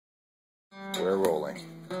We're rolling.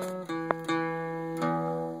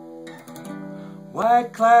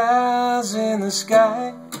 White clouds in the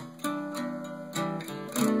sky,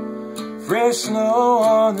 fresh snow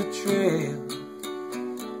on the trail,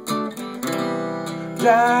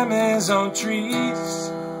 diamonds on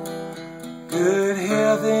trees, good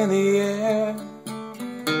health in the air.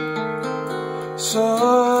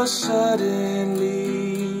 So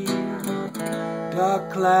suddenly,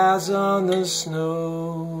 dark clouds on the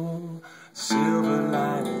snow, silver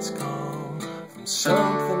linings come from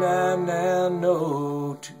something I now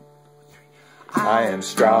know. 2, 3. I am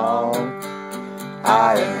strong,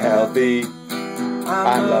 I am healthy,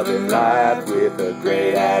 I'm loving life with a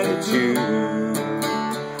great attitude.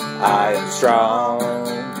 I am strong,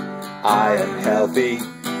 I am healthy,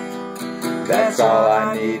 that's all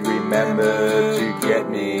I need, remember, to get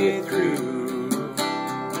me through.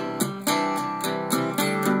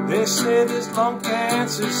 They say this lung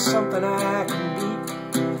cancer's something I can beat,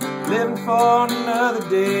 living for another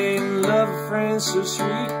day and love a friend so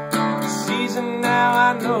sweet. Season now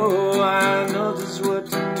I know just what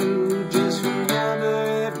to do. Just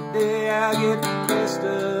remember every day I get the best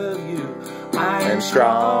of you. I am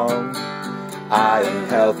strong, I am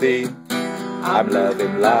healthy, I'm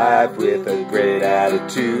loving life with a great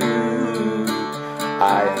attitude.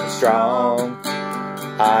 I am strong,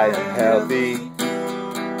 I am healthy,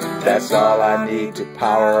 that's all I need to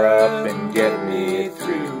power up and get me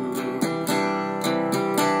through.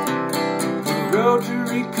 The road to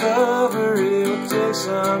recovery will take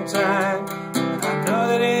some time. I know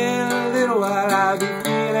that in a little while I'll be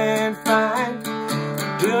feeling fine,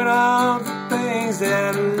 doing all the things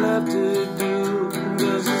that I love to do.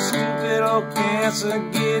 Does the stupid old cancer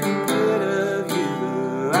getting rid of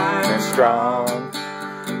you? I am strong,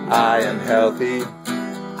 I am healthy,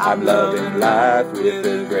 I'm loving life with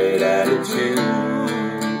a great attitude.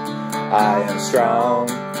 I am strong,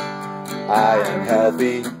 I am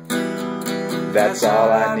healthy, that's all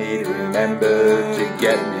I need, remember, to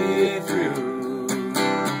get me through.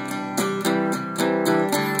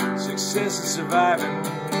 Success is surviving,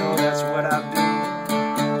 you know that's what I do.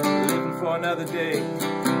 Living for another day,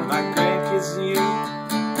 my grandkids and you.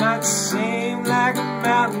 Might seem like a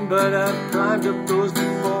mountain, but I've climbed up those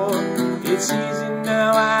before. It's easy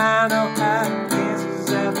now, I know how cancer's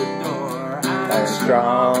at the door. I am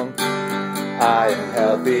strong, I am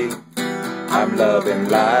healthy, I'm loving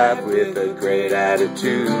life with a great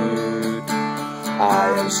attitude.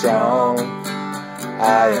 I am strong,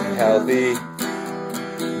 I am healthy,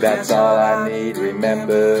 that's all I need,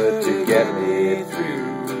 remember, to get me through.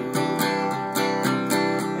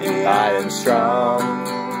 I am strong,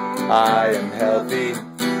 I am healthy,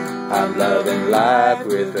 I'm loving life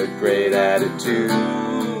with a great attitude.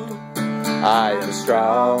 I am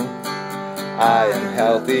strong, I am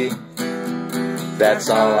healthy, that's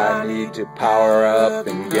all I need to power up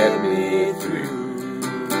and get me through.